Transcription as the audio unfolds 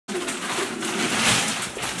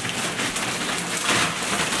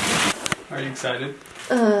Excited?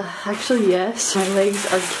 Actually yes. My legs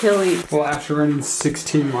are killing. Well, after running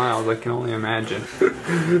 16 miles, I can only imagine.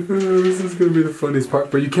 This is gonna be the funniest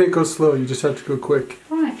part, but you can't go slow, you just have to go quick.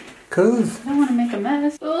 Why? Cause I don't want to make a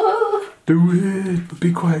mess. Oh. Do it, but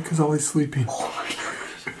be quiet cause Ollie's sleeping. Oh my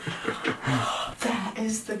gosh. That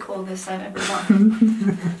is the coldest I've ever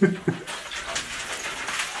gone.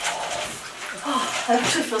 Oh, that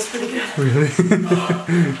actually feels pretty good. Really?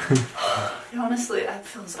 Honestly, that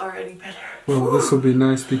feels already better. Well, this will be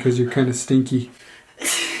nice because you're kind of stinky.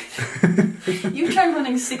 You try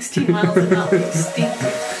running 16 miles and not being stinky.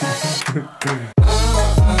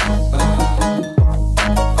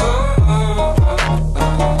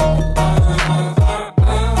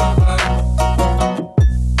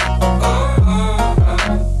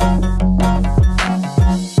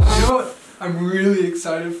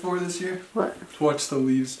 Excited for this year? What? To watch the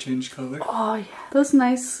leaves change color. Oh yeah. Those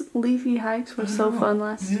nice leafy hikes were so fun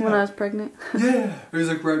when I was pregnant. Yeah. It was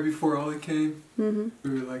like right before Ollie came. Mm-hmm. We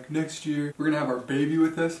were like, next year we're gonna have our baby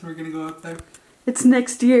with us and we're gonna go up there. It's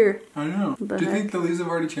next year. I know. Do you think the leaves have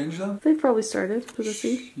already changed though? They probably started for the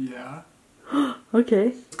sea. Yeah.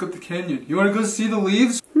 Okay. Let's go up the canyon. You wanna go see the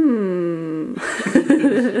leaves?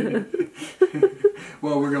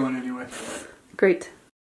 Well, we're going anyway. Great.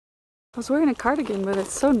 I was wearing a cardigan, but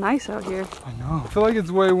it's so nice out here. I know. I feel like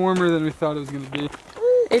it's way warmer than we thought it was going to be.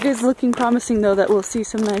 It is looking promising though that we'll see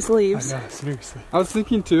some nice leaves. I know, seriously. I was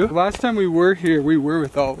thinking too, last time we were here, we were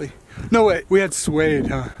with Ollie. No wait, we had Suede,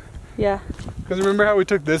 huh? Yeah. Because remember how we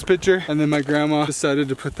took this picture and then my grandma decided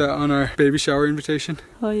to put that on our baby shower invitation?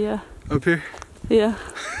 Oh yeah. Up here? Yeah.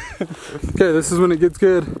 Okay, this is when it gets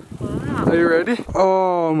good. Wow. Are you ready?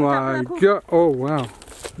 Oh my god. Oh wow.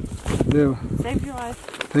 Yeah. Saved your life.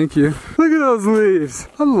 Thank you. Look at those leaves.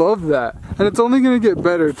 I love that. And it's only gonna get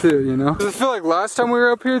better too, you know? I feel like last time we were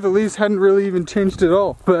up here, the leaves hadn't really even changed at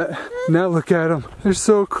all. But now look at them. They're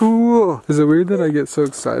so cool. Is it weird that I get so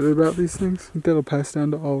excited about these things? I think that'll pass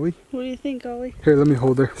down to Ollie. What do you think, Ollie? Here, let me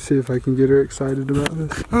hold her. See if I can get her excited about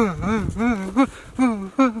this. Ow,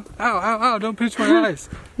 ow, ow, don't pinch my eyes.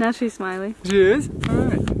 Now she's smiling. She is? All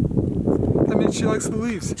right. That means she likes the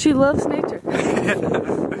leaves. She loves nature.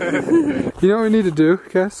 You know what we need to do,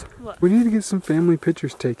 Cass? What? We need to get some family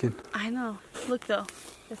pictures taken. I know. Look though.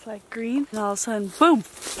 It's like green and all of a sudden, boom!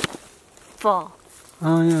 Fall.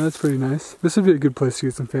 Oh yeah, that's pretty nice. This would be a good place to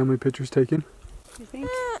get some family pictures taken. You think?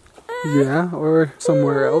 Yeah, or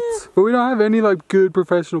somewhere else. But we don't have any like good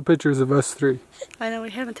professional pictures of us three. I know, we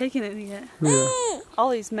haven't taken any yet. Yeah.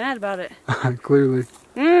 Ollie's mad about it. Clearly.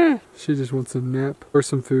 She just wants a nap or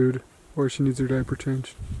some food. Or she needs her diaper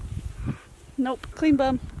changed. Nope. Clean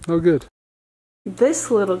bum. Oh good.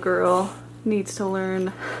 This little girl needs to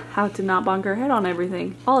learn how to not bonk her head on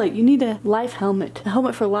everything. Ollie, you need a life helmet. A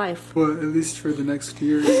helmet for life. Well, at least for the next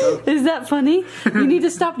year or so. Is that funny? You need to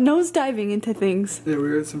stop nose diving into things. Yeah, we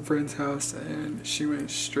were at some friend's house and she went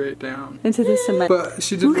straight down. Into the cement. But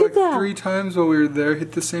she did like 3 times while we were there,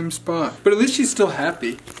 hit the same spot. But at least she's still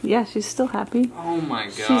happy. Yeah, she's still happy. Oh my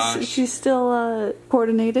gosh. She's still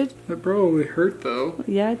coordinated. That probably hurt though.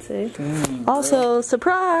 Yeah, I'd say. Dang, also,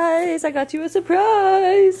 surprise! I got you a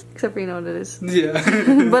surprise! Except for you know what it is.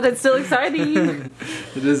 Yeah. But it's still exciting.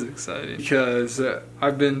 It is exciting because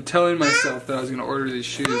I've been telling myself that I was going to order these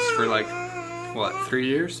shoes for like, what, 3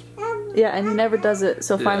 years? Yeah, and he never does it.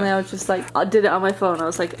 So finally I was just like, I did it on my phone. I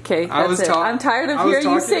was like, okay, that's it. I'm tired of hearing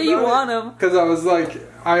you say you want them. Because I was like,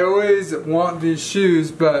 I always want these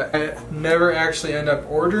shoes, but I never actually end up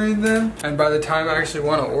ordering them. And by the time I actually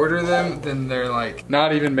want to order them, then they're like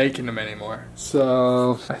not even making them anymore.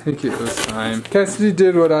 So I think it was time. Cassidy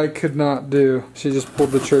did what I could not do. She just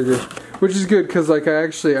pulled the trigger. Which is good because like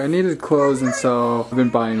I needed clothes, and so I've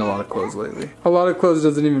been buying a lot of clothes lately. A lot of clothes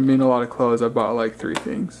doesn't even mean a lot of clothes. I bought like 3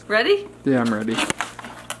 things. Ready? Yeah, I'm ready.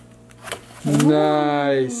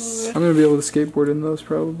 Nice. I'm gonna be able to skateboard in those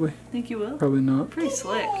probably. Think you will? Probably not. Pretty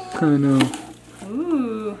slick. I know.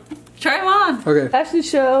 Ooh. Try them on. Okay. Fashion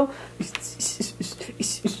show.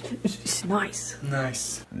 Nice.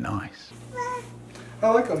 Nice. Nice. I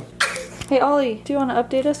like them. Hey Ollie, do you want to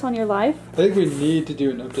update us on your life? I think we need to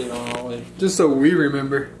do an update on Ollie. Just so we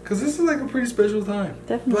remember. Because this is like a pretty special time.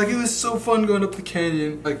 Definitely. Like it was so fun going up the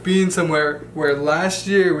canyon. Like being somewhere where last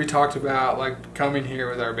year we talked about like coming here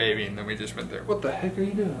with our baby and then we just went there. What the heck are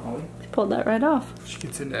you doing, Ollie? You pulled that right off. She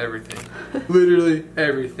gets into everything. Literally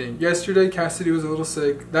everything. Yesterday Cassidy was a little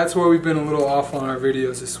sick. That's why we've been a little off on our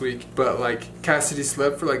videos this week. But like Cassidy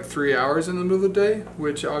slept for like 3 hours in the middle of the day,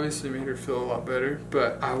 which obviously made her feel a lot better.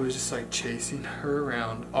 But I was just like chasing her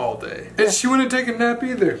around all day. And she wouldn't take a nap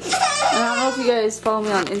either. And I don't know if you guys follow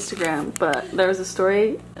me on Instagram, but there was a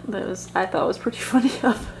story I thought was pretty funny.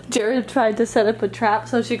 Jared tried to set up a trap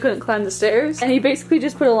so she couldn't climb the stairs, and he basically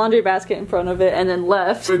just put a laundry basket in front of it and then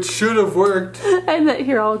left. It should have worked. And then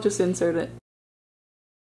here, I'll just insert it.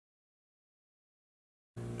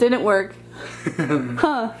 Didn't work.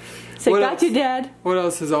 Huh. Say, got you, Dad. What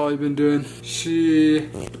else has Ollie been doing? She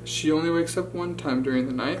only wakes up one time during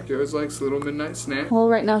the night. She always likes a little midnight snack. Well,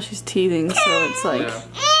 right now she's teething, so it's like... Yeah.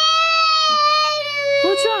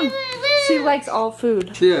 What's wrong? She likes all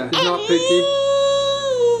food. Yeah, she's not picky.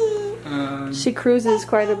 She cruises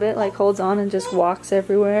quite a bit, like holds on and just walks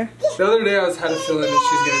everywhere. The other day I had a feeling that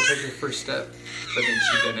she's going to take her first step, but then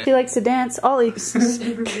she didn't. She likes to dance. Ollie. I don't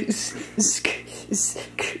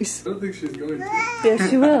think she's going to. Yeah,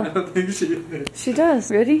 she will. I don't think she is. She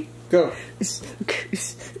does. Ready? Go.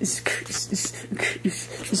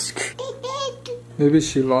 Maybe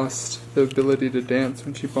she lost the ability to dance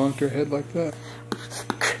when she bonked her head like that.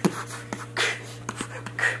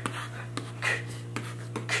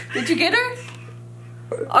 Did you get her?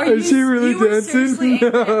 Is she really dancing?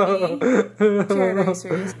 No. Jared, are you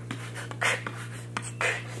serious?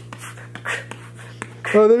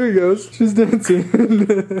 Oh, there he goes. She's dancing.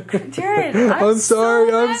 Jared, I'm sorry.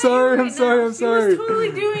 She I'm sorry. was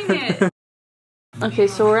totally doing it. Okay,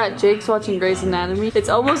 so we're at Jake's watching Grey's Anatomy. It's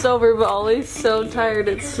almost over, but Ollie's so tired.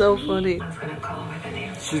 It's so funny.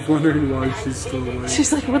 She's wondering why she's still awake.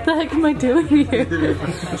 She's like, what the heck am I doing here?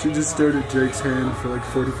 She just stared at Jake's hand for like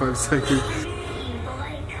 45 seconds.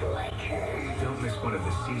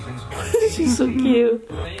 She's so cute.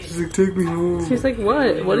 She's like, take me home. She's like,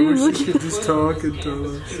 what? What are you looking at? Just talk and tell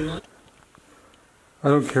us. I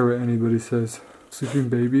don't care what anybody says. Sleeping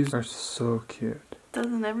babies are so cute.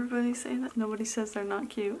 Doesn't everybody say that? Nobody says they're not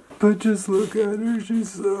cute. But just look at her,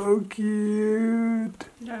 she's so cute.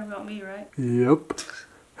 You're talking about me, right? Yep.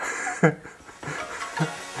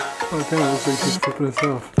 Oh, damn, it looks like she's flipping us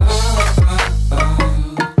off.